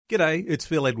G'day, it's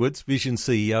Phil Edwards, Vision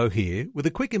CEO here, with a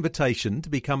quick invitation to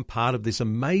become part of this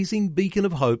amazing beacon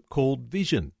of hope called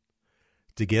Vision.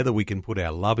 Together we can put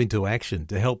our love into action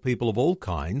to help people of all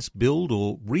kinds build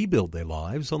or rebuild their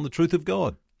lives on the truth of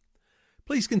God.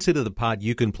 Please consider the part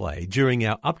you can play during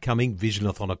our upcoming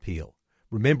Visionathon appeal,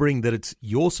 remembering that it's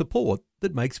your support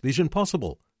that makes Vision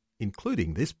possible,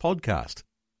 including this podcast.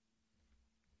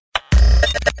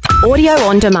 Audio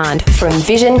on demand from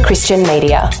Vision Christian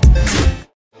Media.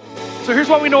 So here's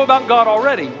what we know about God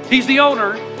already. He's the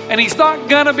owner, and He's not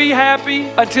going to be happy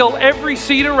until every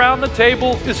seat around the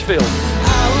table is filled.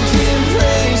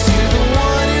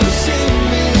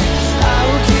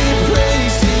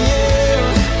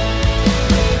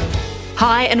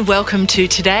 Hi, and welcome to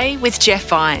Today with Jeff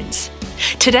Vines.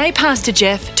 Today, Pastor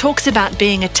Jeff talks about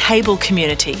being a table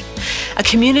community, a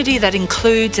community that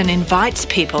includes and invites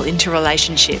people into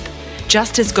relationship,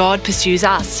 just as God pursues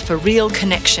us for real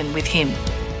connection with Him.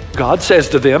 God says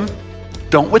to them,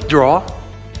 don't withdraw,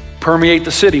 permeate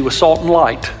the city with salt and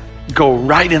light. Go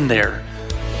right in there.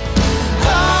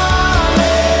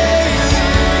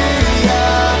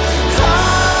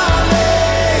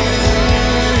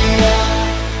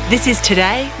 This is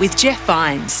Today with Jeff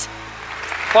Vines.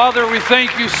 Father, we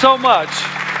thank you so much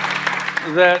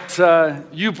that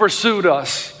you pursued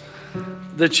us,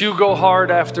 that you go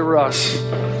hard after us,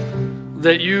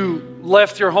 that you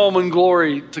left your home in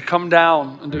glory to come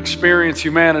down and to experience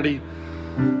humanity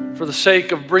for the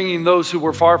sake of bringing those who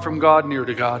were far from God near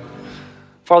to God.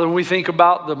 Father, when we think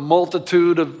about the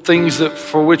multitude of things that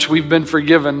for which we've been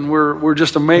forgiven, we're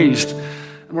just amazed.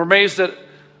 And we're amazed that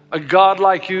a God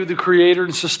like you, the creator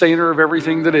and sustainer of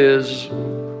everything that is,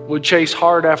 would chase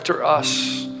hard after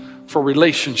us for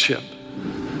relationship.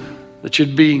 That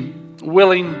you'd be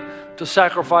willing to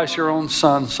sacrifice your own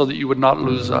son so that you would not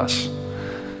lose us.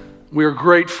 We are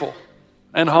grateful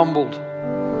and humbled.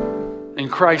 In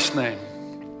Christ's name,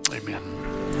 amen.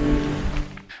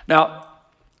 Now,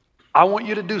 I want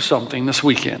you to do something this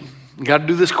weekend. You got to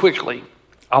do this quickly.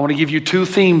 I want to give you two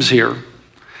themes here.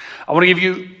 I want to give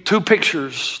you two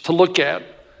pictures to look at.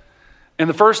 And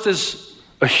the first is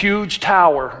a huge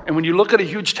tower. And when you look at a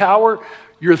huge tower,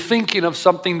 you're thinking of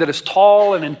something that is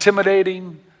tall and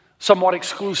intimidating, somewhat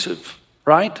exclusive,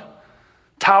 right?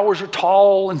 Towers are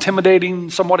tall,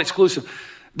 intimidating, somewhat exclusive.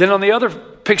 Then on the other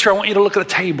picture, I want you to look at a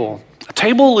table. A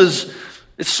table it's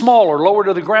smaller, lower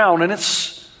to the ground, and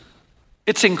it's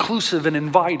inclusive and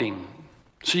inviting.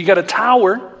 So you got a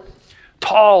tower,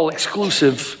 tall,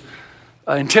 exclusive,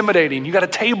 intimidating. You got a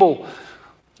table,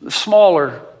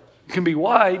 smaller, it can be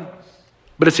wide,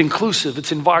 but it's inclusive,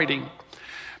 it's inviting.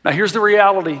 Now here's the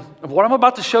reality of what I'm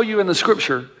about to show you in the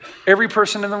scripture. Every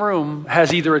person in the room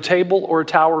has either a table or a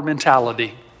tower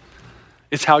mentality.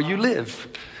 It's how you live.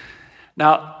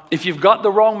 Now, if you've got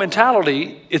the wrong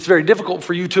mentality, it's very difficult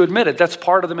for you to admit it. That's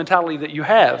part of the mentality that you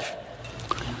have.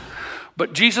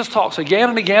 But Jesus talks again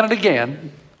and again and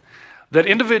again that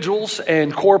individuals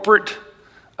and corporate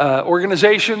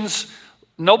organizations,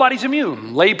 nobody's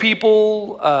immune. Lay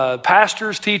people,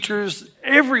 pastors, teachers,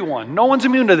 everyone. No one's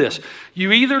immune to this.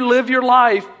 You either live your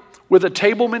life with a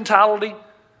table mentality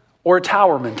or a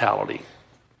tower mentality.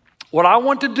 What I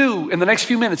want to do in the next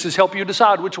few minutes is help you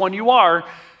decide which one you are,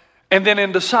 and then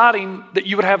in deciding that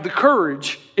you would have the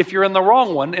courage, if you're in the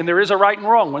wrong one, and there is a right and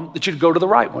wrong one, that you'd go to the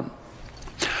right one.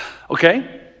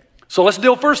 Okay? So let's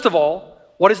deal first of all,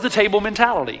 what is the table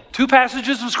mentality? Two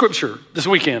passages of scripture this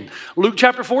weekend. Luke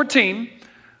chapter 14,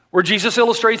 where Jesus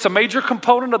illustrates a major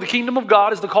component of the kingdom of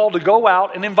God is the call to go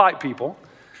out and invite people.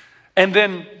 And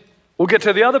then we'll get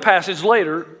to the other passage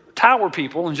later, tower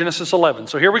people in Genesis 11.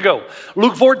 So here we go.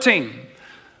 Luke 14,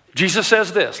 Jesus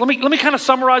says this. Let me kind of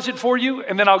summarize it for you,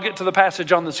 and then I'll get to the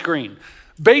passage on the screen.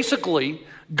 Basically,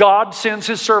 God sends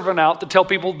his servant out to tell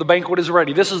people the banquet is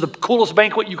ready. This is the coolest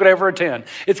banquet you could ever attend.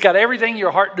 It's got everything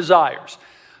your heart desires.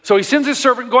 So he sends his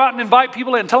servant, go out and invite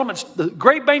people in, tell them it's the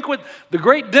great banquet, the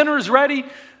great dinner is ready.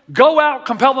 Go out,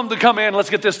 compel them to come in, let's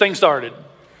get this thing started.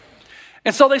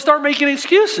 And so they start making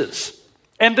excuses.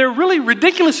 And they're really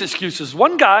ridiculous excuses.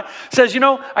 One guy says,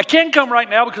 I can't come right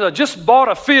now because I just bought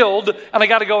a field and I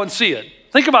got to go and see it.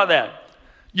 Think about that.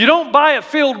 You don't buy a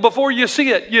field before you see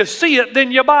it. You see it,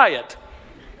 then you buy it.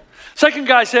 Second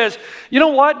guy says, you know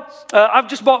what? I've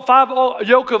just bought 5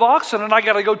 yoke of oxen and I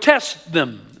got to go test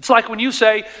them. It's like when you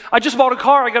say, I just bought a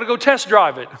car, I got to go test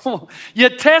drive it. You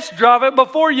test drive it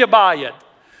before you buy it.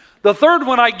 The third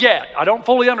one I get. I don't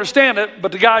fully understand it,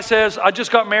 but the guy says, I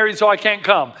just got married so I can't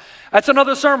come. That's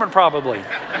another sermon probably.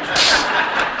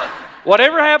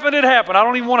 Whatever happened, it happened. I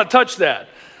don't even want to touch that.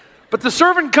 But the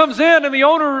servant comes in and the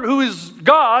owner, who is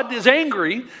God, is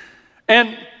angry.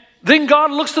 And Then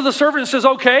God looks to the servant and says,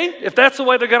 okay, if that's the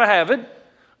way they're going to have it,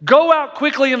 go out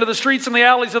quickly into the streets and the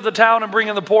alleys of the town and bring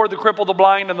in the poor, the crippled, the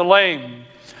blind, and the lame.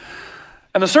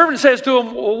 And the servant says to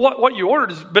him, well, what you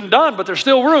ordered has been done, but there's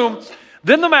still room.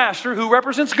 Then the master, who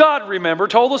represents God, remember,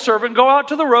 told the servant, go out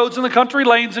to the roads and the country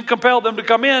lanes and compel them to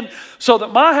come in so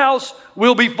that my house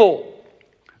will be full.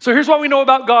 So here's what we know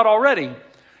about God already.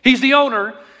 He's the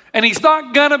owner, and he's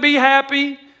not going to be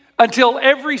happy until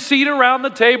every seat around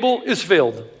the table is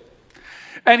filled.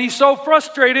 And he's so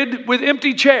frustrated with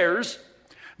empty chairs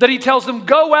that he tells them,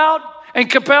 go out and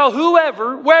compel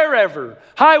whoever, wherever,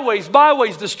 highways,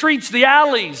 byways, the streets, the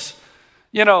alleys,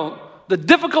 the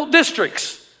difficult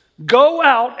districts. Go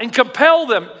out and compel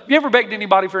them. Have you ever begged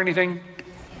anybody for anything?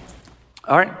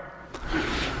 All right.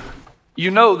 You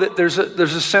know that there's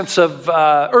a sense of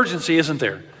urgency, isn't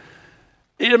there?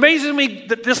 It amazes me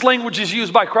that this language is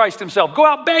used by Christ himself. Go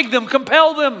out, beg them,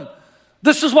 compel them.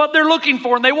 This is what they're looking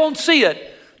for, and they won't see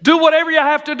it. Do whatever you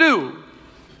have to do.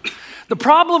 The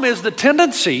problem is the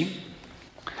tendency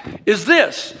is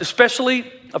this,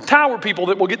 especially of tower people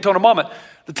that we'll get to in a moment.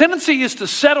 The tendency is to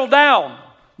settle down,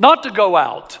 not to go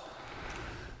out.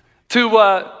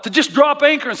 To just drop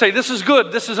anchor and say, this is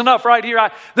good, this is enough right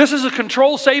here. This is a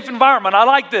control safe environment. I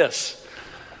like this.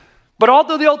 But all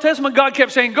through the Old Testament, God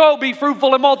kept saying, go, be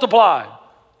fruitful and multiply.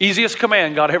 Easiest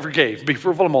command God ever gave, be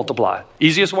fruitful and multiply.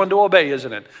 Easiest one to obey,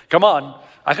 isn't it? Come on,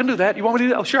 I can do that. You want me to do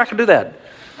that? Oh, sure, I can do that.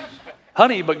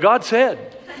 Honey, but God said,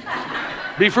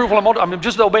 be fruitful and multiply. I'm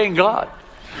just obeying God.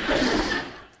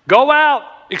 Go out,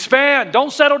 expand,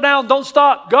 don't settle down, don't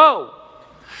stop, go.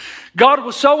 God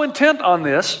was so intent on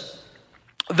this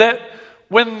that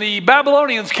when the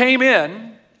Babylonians came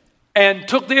in and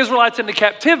took the Israelites into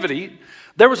captivity,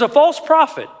 there was a false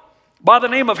prophet by the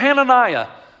name of Hananiah.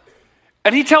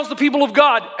 And he tells the people of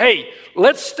God, hey,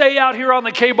 let's stay out here on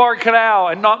the Kebar Canal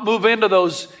and not move into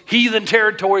those heathen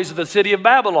territories of the city of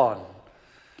Babylon.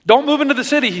 Don't move into the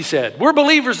city, he said. We're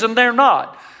believers and they're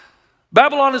not.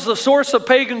 Babylon is the source of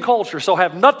pagan culture, so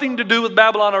have nothing to do with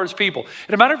Babylon or its people. And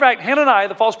as a matter of fact, Hananiah,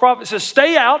 the false prophet, says,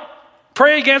 stay out,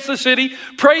 pray against the city,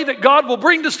 pray that God will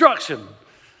bring destruction.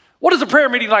 What does a prayer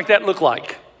meeting like that look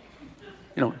like?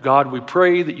 God, we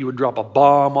pray that you would drop a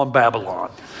bomb on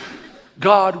Babylon.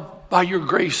 God, by your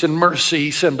grace and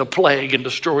mercy, send a plague and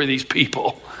destroy these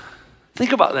people.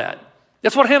 Think about that.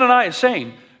 That's what Hananiah is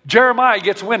saying. Jeremiah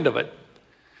gets wind of it.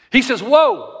 He says,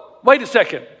 whoa, wait a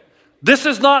second. This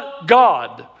is not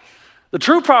God. The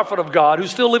true prophet of God,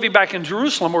 who's still living back in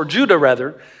Jerusalem, or Judah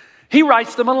rather, he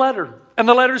writes them a letter, and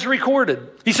the letter's recorded.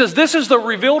 He says, this is the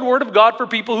revealed word of God for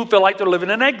people who feel like they're living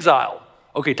in exile.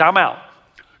 Okay, time out.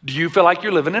 Do you feel like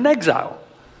you're living in exile?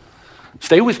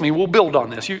 Stay with me, we'll build on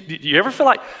this. You ever feel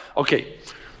like, okay,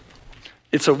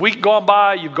 it's a week gone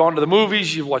by, you've gone to the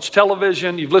movies, you've watched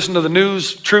television, you've listened to the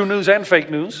news, true news and fake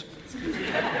news.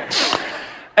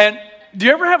 And do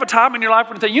you ever have a time in your life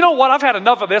when you think, you know what, I've had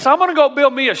enough of this. I'm going to go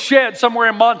build me a shed somewhere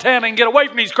in Montana and get away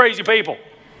from these crazy people.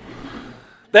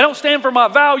 They don't stand for my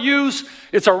values.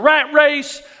 It's a rat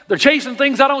race. They're chasing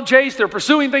things I don't chase. They're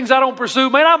pursuing things I don't pursue.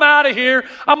 Man, I'm out of here.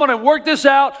 I'm going to work this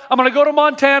out. I'm going to go to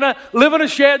Montana, live in a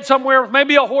shed somewhere with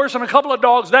maybe a horse and a couple of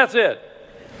dogs. That's it.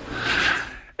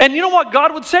 And you know what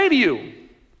God would say to you?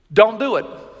 Don't do it.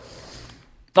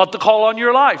 Not the call on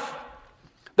your life.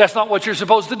 That's not what you're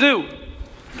supposed to do.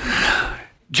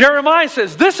 Jeremiah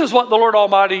says, this is what the Lord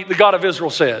Almighty, the God of Israel,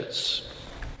 says.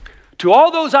 To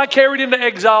all those I carried into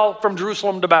exile from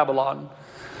Jerusalem to Babylon,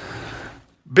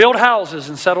 build houses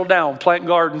and settle down, plant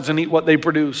gardens and eat what they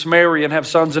produce, marry and have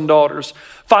sons and daughters.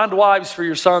 Find wives for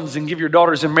your sons and give your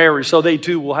daughters in marriage, so they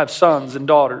too will have sons and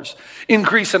daughters.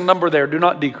 Increase in number there, do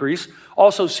not decrease.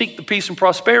 Also seek the peace and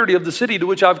prosperity of the city to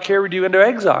which I've carried you into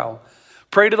exile.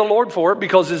 Pray to the Lord for it,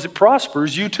 because as it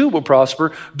prospers, you too will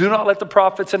prosper. Do not let the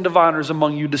prophets and diviners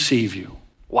among you deceive you.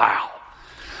 Wow.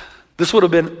 This would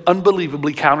have been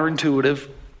unbelievably counterintuitive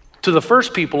to the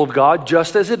first people of God,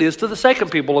 just as it is to the second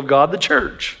people of God, the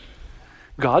church.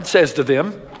 God says to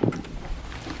them,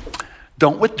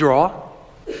 don't withdraw.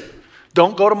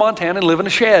 Don't go to Montana and live in a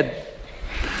shed.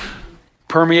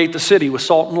 Permeate the city with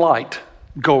salt and light.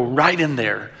 Go right in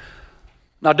there.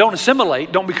 Now, don't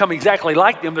assimilate. Don't become exactly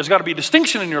like them. There's got to be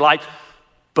distinction in your life,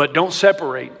 but don't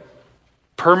separate.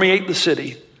 Permeate the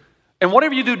city. And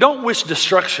whatever you do, don't wish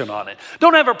destruction on it.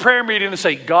 Don't have a prayer meeting and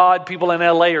say, God, people in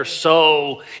LA are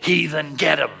so heathen,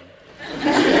 get them.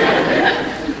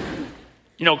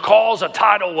 Cause a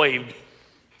tidal wave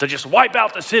to just wipe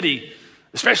out the city,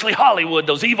 especially Hollywood,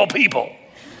 those evil people.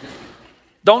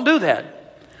 Don't do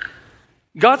that.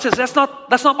 God says, that's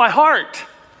not my heart.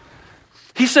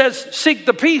 He says, seek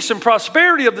the peace and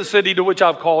prosperity of the city to which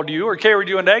I've called you or carried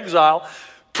you into exile.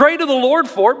 Pray to the Lord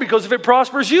for it, because if it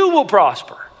prospers, you will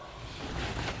prosper.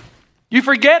 You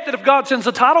forget that if God sends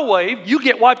a tidal wave, you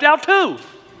get wiped out too.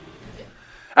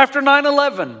 After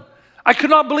 9/11, I could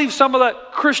not believe some of the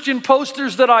Christian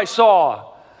posters that I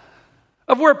saw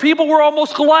of where people were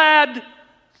almost glad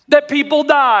that people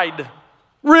died.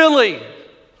 Really?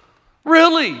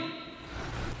 Really?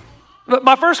 But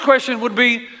my first question would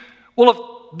be, well,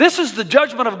 if this is the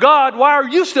judgment of God, why are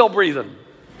you still breathing?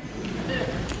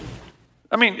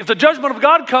 I mean, if the judgment of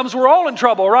God comes, we're all in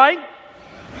trouble, right?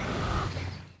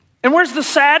 And where's the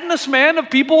sadness, man, of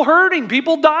people hurting,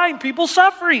 people dying, people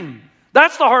suffering?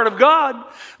 That's the heart of God.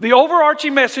 The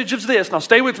overarching message is this. Now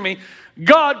stay with me.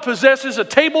 God possesses a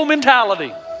table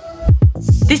mentality.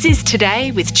 This is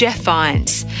Today with Jeff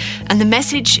Vines, and the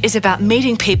message is about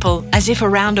meeting people as if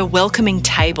around a welcoming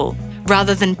table,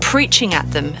 rather than preaching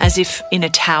at them as if in a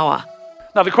tower.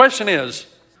 Now the question is,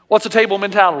 what's a table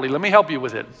mentality? Let me help you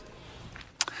with it.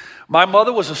 My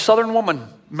mother was a Southern woman.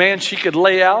 Man, she could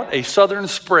lay out a Southern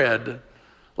spread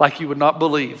like you would not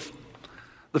believe.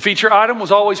 The feature item was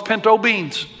always pinto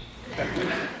beans.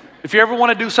 If you ever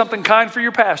want to do something kind for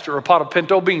your pastor, a pot of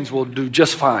pinto beans will do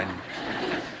just fine.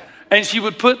 And she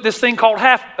would put this thing called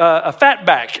a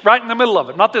fatback right in the middle of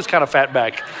it. Not this kind of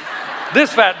fatback.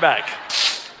 This fatback.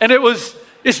 And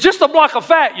it's just a block of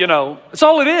fat, you know. That's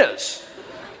all it is.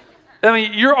 I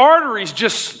mean, your arteries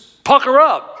just pucker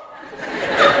up.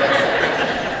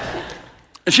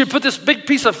 And she'd put this big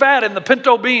piece of fat in the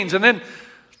pinto beans, and then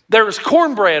there was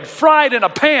cornbread fried in a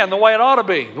pan the way it ought to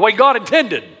be, the way God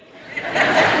intended.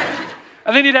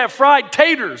 And then you'd have fried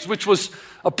taters, which was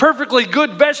a perfectly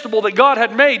good vegetable that God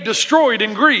had made, destroyed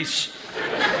in grease.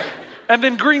 And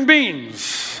then green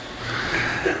beans.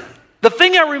 The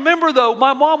thing I remember, though,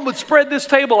 my mom would spread this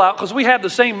table out, because we had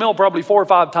the same meal probably 4 or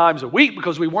 5 times a week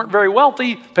because we weren't very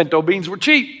wealthy. Pinto beans were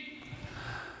cheap.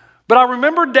 But I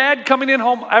remember Dad coming in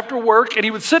home after work, and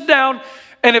he would sit down,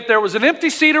 and if there was an empty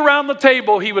seat around the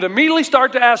table, he would immediately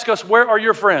start to ask us, where are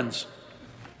your friends?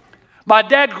 My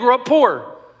dad grew up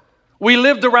poor. We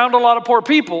lived around a lot of poor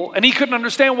people, and he couldn't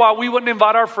understand why we wouldn't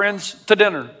invite our friends to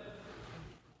dinner.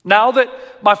 Now that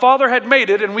my father had made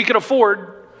it and we could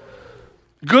afford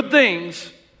good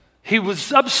things, he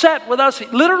was upset with us. He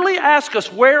literally asked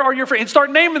us, where are your friends? He'd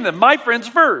start naming them, my friends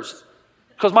first,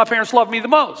 because my parents loved me the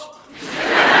most.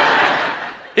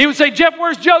 He would say, Jeff,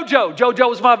 where's JoJo? JoJo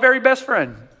was my very best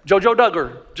friend. JoJo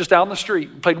Duggar, just down the street.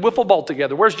 We played wiffle ball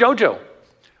together. Where's JoJo?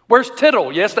 Where's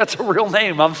Tittle? Yes, that's a real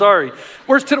name. I'm sorry.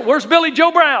 Where's Tittle? Where's Billy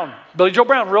Joe Brown? Billy Joe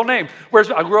Brown, real name.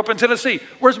 I grew up in Tennessee.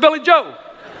 Where's Billy Joe?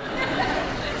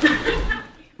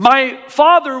 My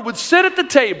father would sit at the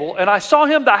table, and I saw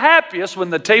him the happiest when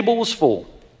the table was full.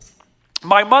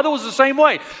 My mother was the same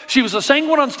way. She was a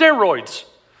sanguine on steroids.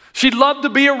 She loved to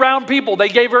be around people. They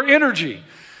gave her energy.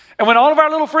 And when all of our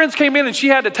little friends came in and she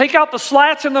had to take out the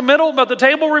slats in the middle of the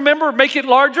table, remember, make it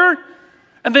larger,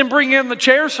 and then bring in the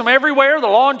chairs from everywhere, the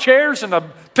lawn chairs and the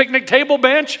picnic table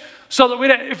bench, so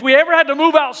that if we ever had to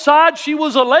move outside, she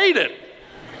was elated.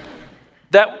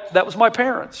 That was my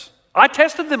parents. I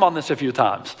tested them on this a few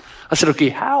times. I said, okay,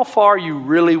 how far are you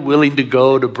really willing to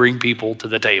go to bring people to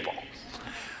the table?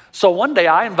 So one day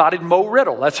I invited Mo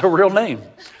Riddle. That's her real name.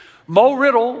 Mo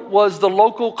Riddle was the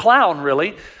local clown,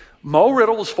 really. Mo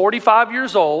Riddle was 45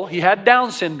 years old. He had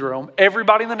Down syndrome.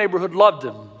 Everybody in the neighborhood loved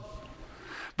him.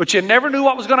 But you never knew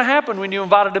what was going to happen when you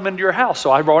invited him into your house.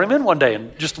 So I brought him in one day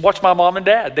and just watched my mom and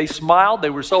dad. They smiled. They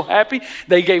were so happy.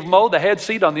 They gave Mo the head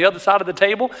seat on the other side of the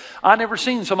table. I never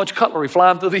seen so much cutlery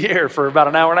flying through the air for about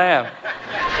an hour and a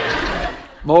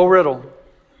half. Mo Riddle.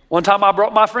 One time I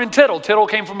brought my friend Tittle. Tittle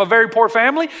came from a very poor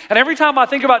family. And every time I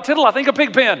think about Tittle, I think of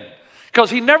Pigpen, because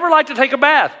he never liked to take a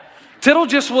bath. Tittle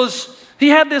he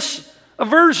had this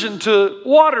aversion to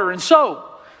water and soap.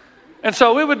 And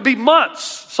so it would be months.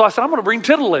 So I said, I'm going to bring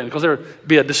Tittle in, because there would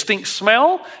be a distinct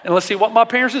smell. And let's see what my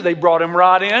parents did. They brought him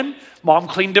right in. Mom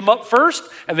cleaned him up first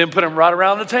and then put him right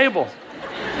around the table.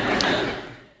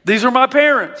 These are my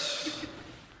parents.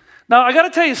 Now, I got to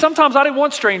tell you, sometimes I didn't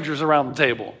want strangers around the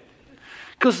table,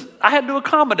 because I had to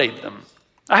accommodate them.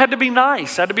 I had to be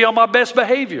nice. I had to be on my best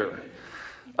behavior.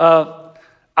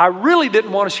 I really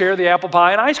didn't want to share the apple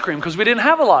pie and ice cream, because we didn't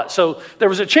have a lot. So there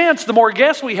was a chance the more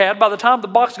guests we had, by the time the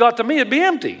box got to me, it'd be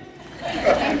empty.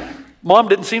 Mom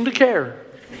didn't seem to care.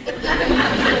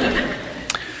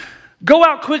 Go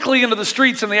out quickly into the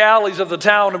streets and the alleys of the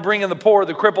town and bring in the poor,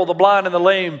 the crippled, the blind, and the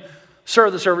lame. Sir,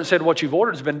 the servant said, what you've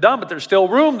ordered has been done, but there's still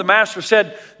room. The master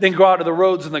said, then go out to the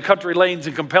roads and the country lanes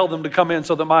and compel them to come in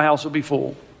so that my house will be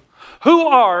full. Who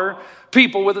are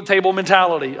people with a table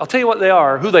mentality? I'll tell you what they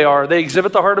are, who they are. They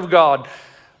exhibit the heart of God.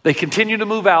 They continue to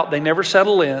move out. They never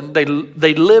settle in. They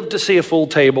live to see a full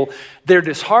table. They're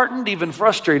disheartened, even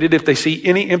frustrated if they see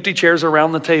any empty chairs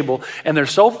around the table. And they're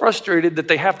so frustrated that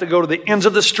they have to go to the ends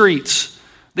of the streets,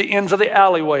 the ends of the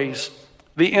alleyways,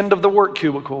 the end of the work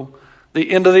cubicle, the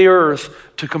end of the earth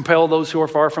to compel those who are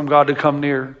far from God to come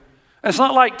near. And it's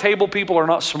not like table people are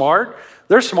not smart.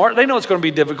 They're smart. They know it's going to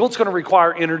be difficult. It's going to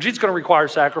require energy. It's going to require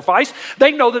sacrifice.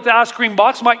 They know that the ice cream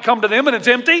box might come to them and it's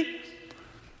empty.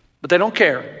 But they don't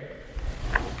care.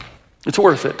 It's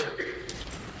worth it.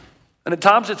 And at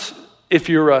times it's, if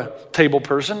you're a table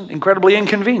person, incredibly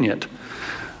inconvenient.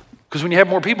 Because when you have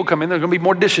more people come in, there's going to be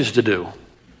more dishes to do.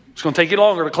 It's going to take you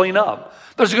longer to clean up.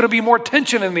 There's going to be more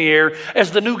tension in the air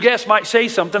as the new guest might say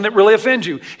something that really offends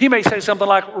you. He may say something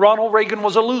like, Ronald Reagan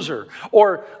was a loser.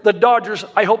 Or the Dodgers,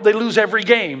 I hope they lose every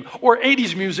game. Or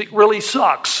 80s music really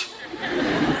sucks.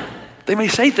 They may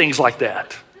say things like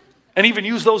that. And even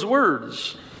use those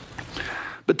words.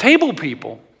 But table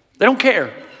people, they don't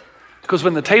care. Because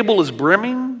when the table is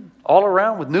brimming all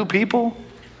around with new people,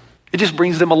 it just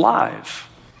brings them alive.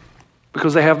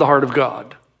 Because they have the heart of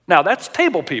God. Now, that's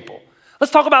table people.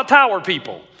 Let's talk about tower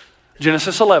people.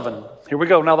 Genesis 11. Here we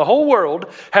go. Now, the whole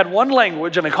world had one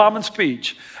language and a common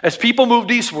speech. As people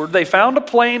moved eastward, they found a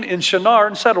plain in Shinar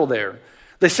and settled there.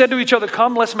 They said to each other,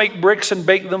 come, let's make bricks and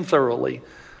bake them thoroughly.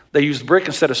 They used brick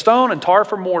instead of stone and tar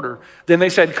for mortar. Then they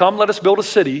said, come, let us build a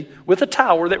city with a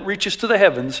tower that reaches to the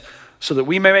heavens so that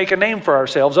we may make a name for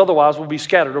ourselves. Otherwise, we'll be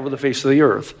scattered over the face of the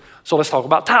earth. So let's talk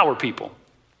about tower people.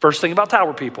 First thing about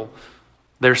tower people,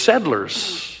 they're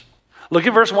settlers. Look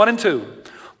at verse 1 and 2.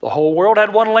 The whole world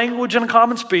had one language and a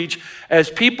common speech. As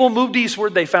people moved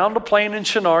eastward, they found a plain in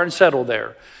Shinar and settled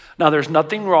there. Now, there's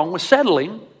nothing wrong with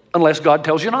settling unless God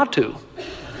tells you not to.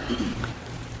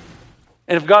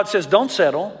 And if God says, don't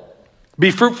settle,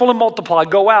 be fruitful and multiply,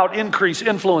 go out, increase,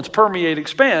 influence, permeate,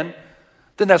 expand,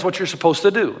 then that's what you're supposed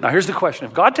to do. Now, here's the question.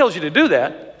 If God tells you to do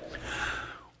that,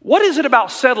 what is it about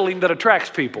settling that attracts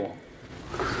people?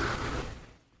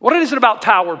 What is it about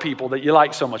tower people that you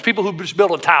like so much? People who just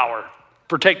build a tower,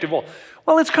 protective wall.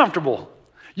 Well, it's comfortable.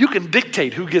 You can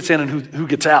dictate who gets in and who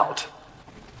gets out.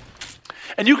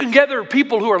 And you can gather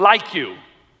people who are like you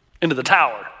into the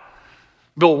tower.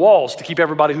 Build walls to keep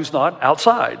everybody who's not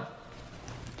outside.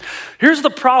 Here's the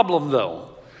problem,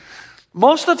 though.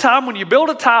 Most of the time when you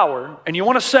build a tower and you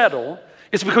want to settle,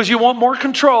 it's because you want more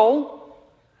control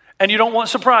and you don't want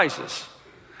surprises.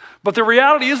 But the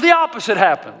reality is the opposite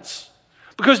happens.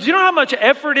 Because do you know how much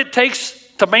effort it takes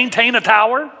to maintain a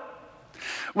tower?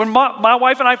 When my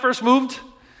wife and I first moved,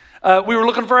 we were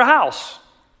looking for a house.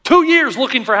 2 years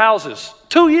looking for houses.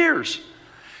 2 years.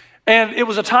 And it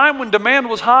was a time when demand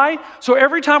was high. So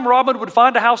every time Robin would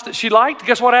find a house that she liked,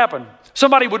 guess what happened?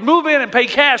 Somebody would move in and pay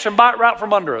cash and buy it right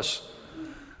from under us.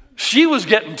 She was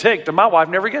getting ticked, and my wife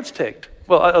never gets ticked.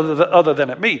 Well, other than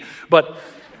at me. But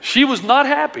she was not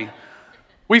happy.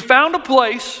 We found a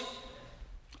place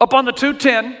up on the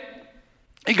 210.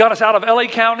 He got us out of LA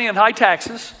County and high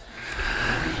taxes.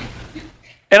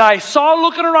 And I saw a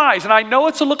look in her eyes, and I know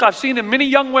it's a look I've seen in many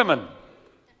young women.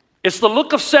 It's the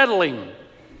look of settling.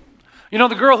 You know,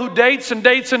 the girl who dates and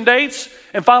dates and dates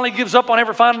and finally gives up on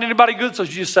ever finding anybody good, so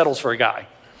she just settles for a guy.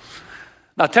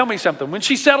 Now tell me something. When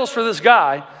she settles for this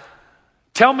guy,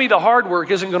 tell me the hard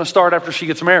work isn't going to start after she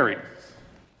gets married.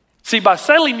 See, by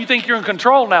settling, you think you're in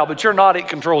control now, but you're not. It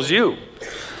controls you.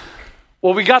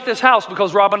 Well, we got this house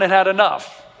because Robin had had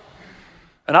enough.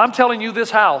 And I'm telling you,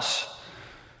 this house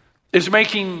is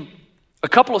making a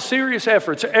couple of serious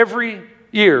efforts every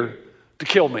year to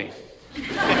kill me.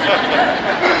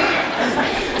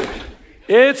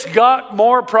 It's got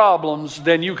more problems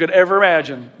than you could ever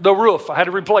imagine. The roof, I had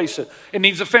to replace it. It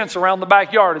needs a fence around the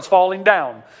backyard. It's falling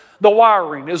down. The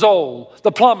wiring is old.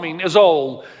 The plumbing is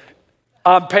old.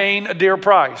 I'm paying a dear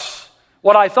price.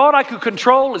 What I thought I could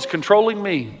control is controlling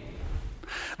me.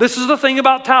 This is the thing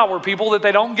about tower people that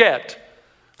they don't get.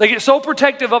 They get so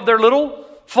protective of their little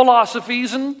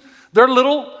philosophies and their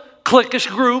little cliquish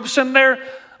groups and their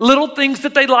little things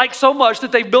that they like so much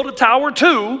that they built a tower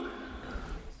to,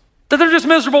 that they're just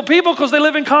miserable people because they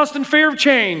live in constant fear of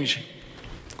change.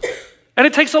 And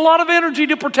it takes a lot of energy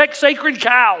to protect sacred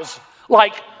cows,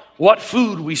 like what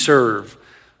food we serve,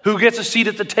 who gets a seat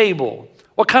at the table,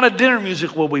 what kind of dinner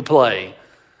music will we play,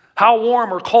 how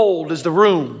warm or cold is the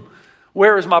room,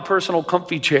 where is my personal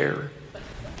comfy chair.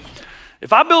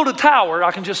 If I build a tower,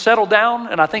 I can just settle down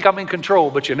and I think I'm in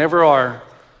control, but you never are.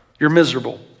 You're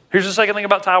miserable. Here's the second thing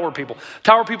about tower people.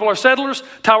 Tower people are settlers.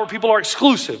 Tower people are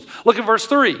exclusive. Look at verse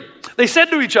 3. They said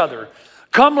to each other,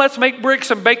 come, let's make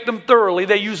bricks and bake them thoroughly.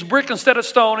 They used brick instead of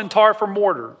stone and tar for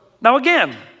mortar. Now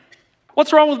again,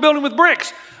 What's wrong with building with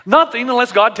bricks? Nothing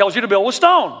unless God tells you to build with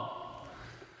stone.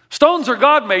 Stones are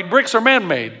God-made, bricks are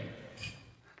man-made.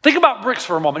 Think about bricks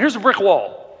for a moment. Here's a brick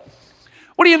wall.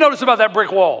 What do you notice about that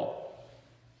brick wall?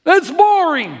 It's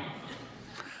boring.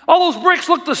 All those bricks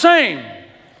look the same.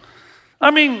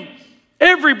 I mean,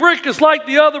 every brick is like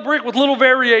the other brick with little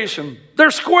variation.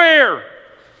 They're square.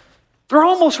 They're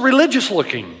almost religious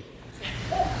looking.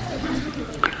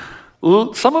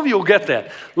 Some of you will get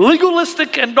that.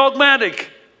 Legalistic and dogmatic.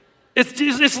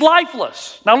 It's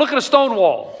lifeless. Now look at a stone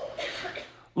wall.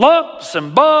 Lumps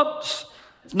and bumps.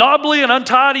 It's knobbly and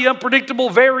untidy, unpredictable,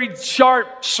 varied,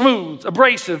 sharp, smooth,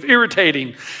 abrasive,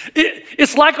 irritating.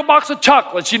 It's like a box of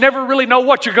chocolates. You never really know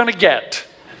what you're going to get.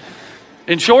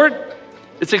 In short,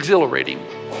 it's exhilarating.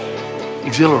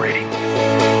 Exhilarating.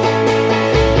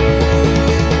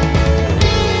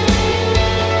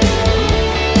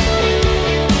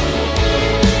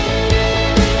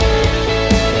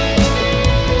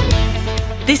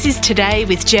 This is Today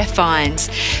with Jeff Vines.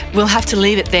 We'll have to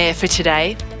leave it there for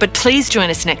today, but please join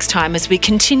us next time as we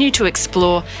continue to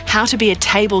explore how to be a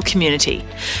table community,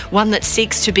 one that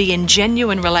seeks to be in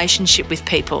genuine relationship with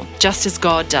people, just as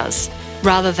God does,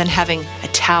 rather than having a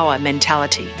tower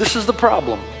mentality. This is the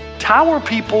problem. Tower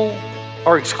people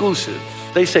are exclusive.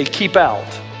 They say keep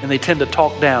out, and they tend to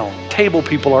talk down. Table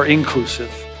people are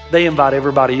inclusive. They invite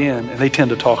everybody in, and they tend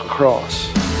to talk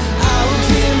across.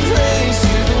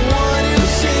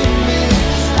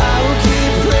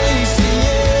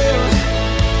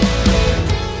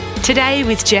 Today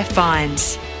with Jeff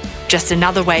Vines. Just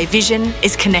another way Vision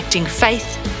is connecting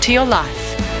faith to your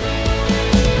life.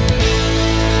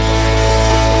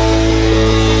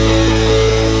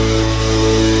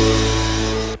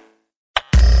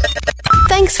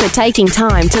 Thanks for taking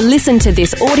time to listen to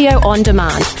this audio on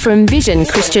demand from Vision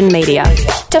Christian Media.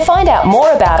 To find out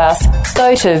more about us,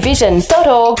 go to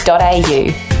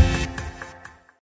vision.org.au.